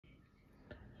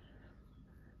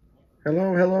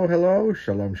Hello, hello, hello.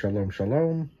 Shalom, shalom,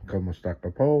 shalom. Como está,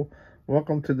 capo?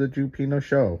 Welcome to the Jewpino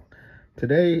Show.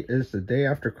 Today is the day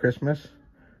after Christmas,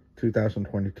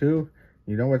 2022.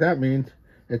 You know what that means?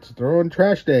 It's throwing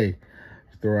trash day.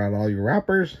 Throw out all your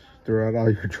wrappers, throw out all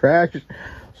your trash.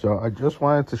 So I just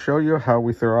wanted to show you how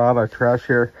we throw out our trash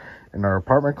here in our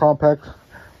apartment complex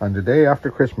on the day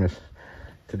after Christmas.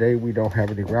 Today we don't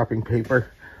have any wrapping paper,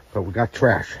 but we got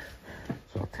trash.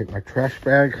 So I'll take my trash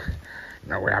bag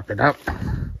and I'll wrap it up.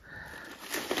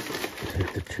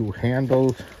 Take the two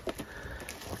handles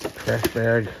of the trash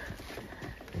bag.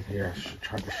 And here I should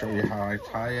try to show you how I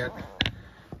tie it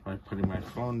by putting my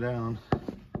phone down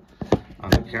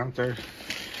on the counter.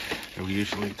 And we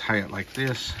usually tie it like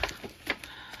this.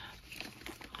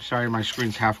 Sorry, my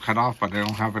screen's half cut off, but I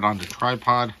don't have it on the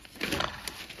tripod.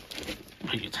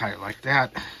 You tie it like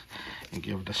that and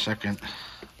give it a second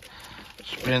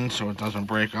spin so it doesn't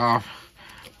break off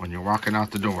when you're walking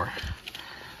out the door.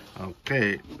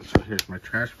 Okay, so here's my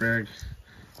trash bag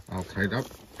all tied up,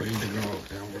 ready to go.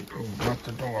 Now we're going out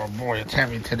the door. Oh boy, it's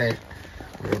heavy today.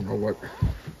 I don't know what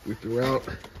we threw out,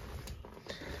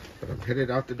 but I'm headed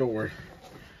out the door.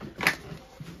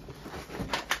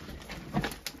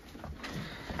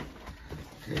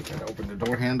 Okay, gotta open the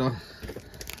door handle.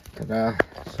 Ta-da!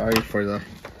 Sorry for the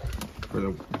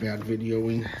bad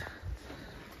videoing.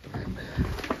 And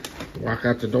walk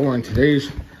out the door, and today's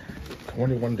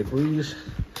 21 degrees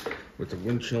with a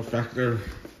wind chill factor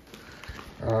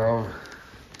of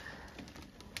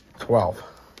 12.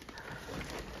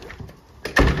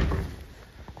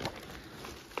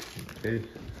 Okay,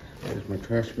 here's my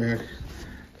trash bag.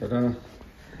 Ta-da!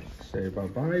 Say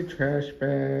bye-bye, trash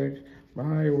bag.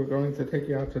 Bye, we're going to take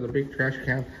you out to the big trash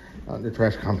can on the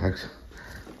trash complex.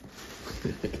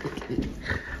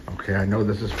 Okay, I know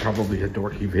this is probably a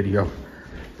dorky video,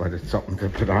 but it's something to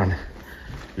put on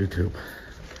YouTube.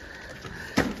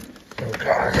 Oh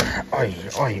God, oi,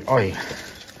 oi, oi.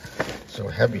 So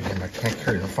heavy and I can't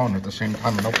carry the phone at the same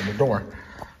time and open the door.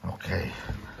 Okay,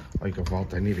 like a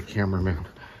vault, I need a cameraman.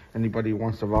 Anybody who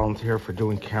wants to volunteer for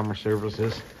doing camera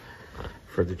services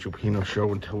for the Jewpino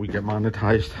Show until we get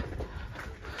monetized?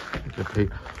 Get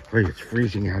paid. Wait, it's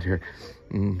freezing out here.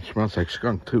 Smells like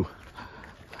skunk too.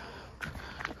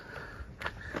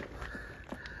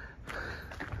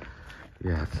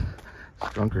 Yeah,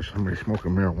 it's skunk or somebody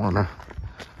smoking marijuana.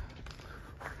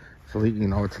 It's legal, you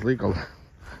know, it's legal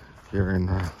here in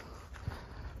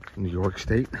New York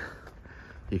State.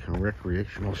 You can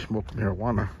recreational smoke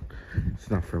marijuana. It's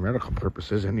not for medical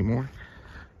purposes anymore.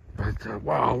 But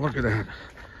wow, look at that.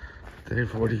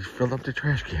 They've already filled up the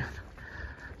trash can.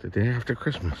 The day after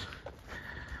Christmas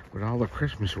with all the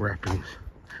Christmas wrappings.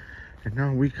 And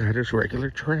now we got is regular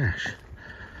trash.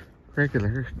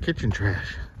 Regular kitchen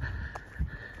trash.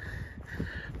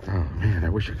 Oh man, I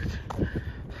wish I could.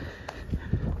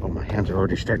 Oh, my hands are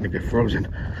already starting to get frozen.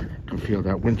 I can feel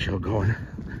that wind chill going.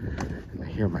 And I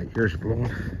hear my ears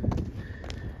blowing.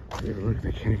 Look,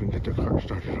 they can't even get their car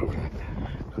started over that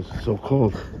because it's so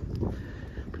cold.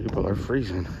 People are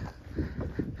freezing.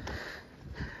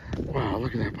 Wow,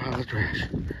 look at that pile of trash.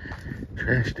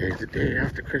 Trash day, the day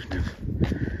after Christmas.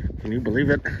 Can you believe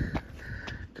it?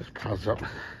 Just piles up.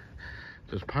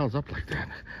 Just piles up like that.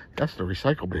 That's the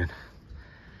recycle bin.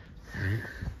 Right?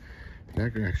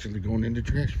 That could actually go in the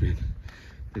trash bin.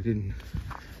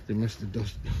 They must have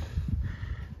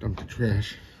dumped the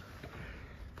trash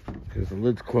because the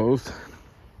lid's closed.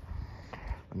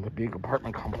 And the big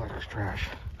apartment complex trash.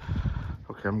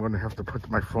 Okay, I'm going to have to put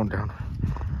my phone down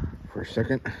for a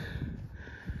second.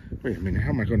 Wait a minute, how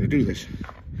am I going to do this?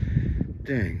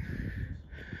 Dang.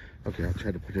 Okay, I'll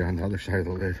try to put it on the other side of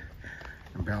the lid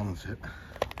and balance it.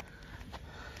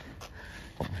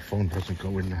 Hope my phone doesn't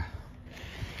go in the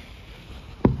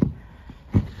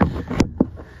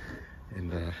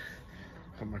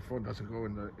hope my phone doesn't go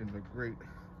in the grate,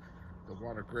 the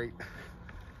water grate.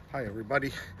 Hi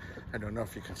everybody. I don't know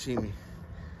if you can see me,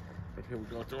 but here we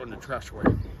go, throwing the trash away.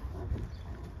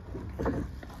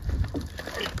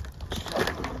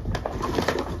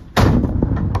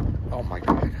 Oh my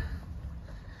God.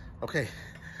 Okay,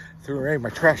 threw away my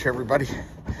trash, everybody.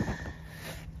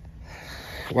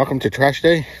 Welcome to Trash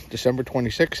Day, December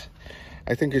 26th.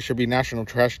 I think it should be National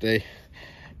Trash Day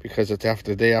because it's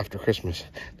after the day after Christmas.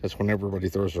 That's when everybody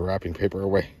throws the wrapping paper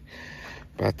away.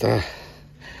 But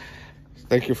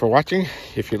thank you for watching.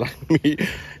 If you like me,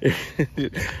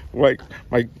 like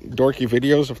my dorky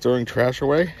videos of throwing trash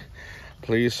away,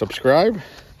 please subscribe,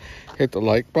 hit the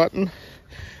like button,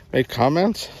 make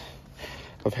comments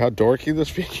of how dorky this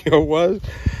video was.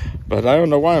 But I don't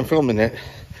know why I'm filming it.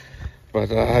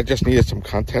 But I just needed some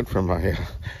content for my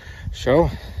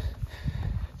show.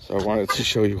 So I wanted to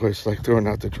show you what it's like throwing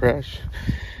out the trash.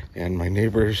 And my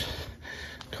neighbors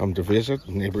come to visit,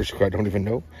 neighbors who I don't even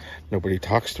know. Nobody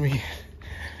talks to me.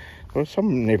 Well,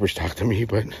 some neighbors talk to me,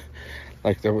 but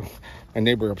like my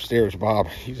neighbor upstairs, Bob,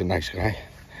 he's a nice guy.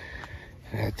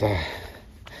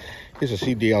 He's a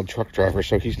CDL truck driver,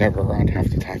 so he's never around half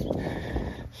the time.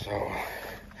 So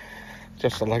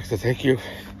just I'd like to thank you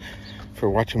for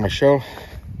watching my show.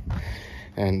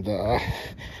 And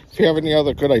if you have any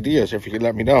other good ideas, if you could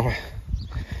let me know.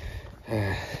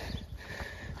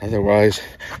 Otherwise,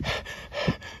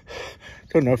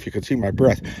 don't know if you can see my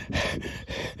breath.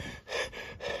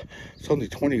 It's only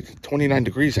 29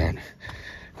 degrees out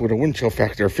with a wind chill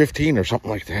factor of 15 or something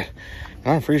like that.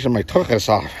 I'm freezing my tuchus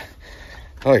off.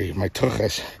 Oh, my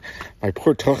tuchus. My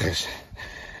poor tuchus.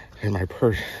 And my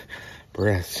poor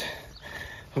breaths.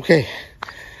 Okay.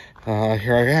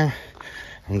 Here I am.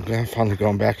 I'm finally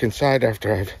going back inside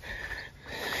after I've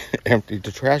emptied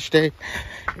the trash day.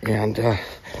 And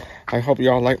I hope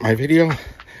you all like my video.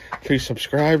 Please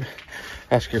subscribe.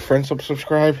 Ask your friends to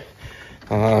subscribe.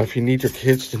 If you need your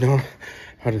kids to know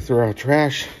how to throw out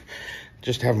trash,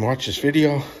 just have them watch this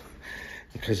video,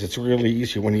 because it's really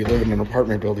easy when you live in an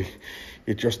apartment building.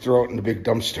 You just throw it in the big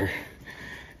dumpster,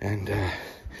 and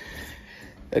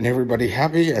everybody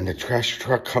happy, and the trash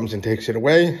truck comes and takes it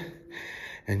away,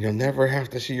 and you'll never have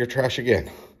to see your trash again.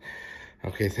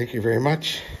 Okay, thank you very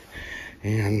much.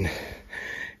 And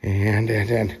I'm going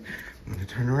to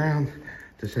turn around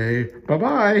to say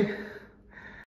bye-bye.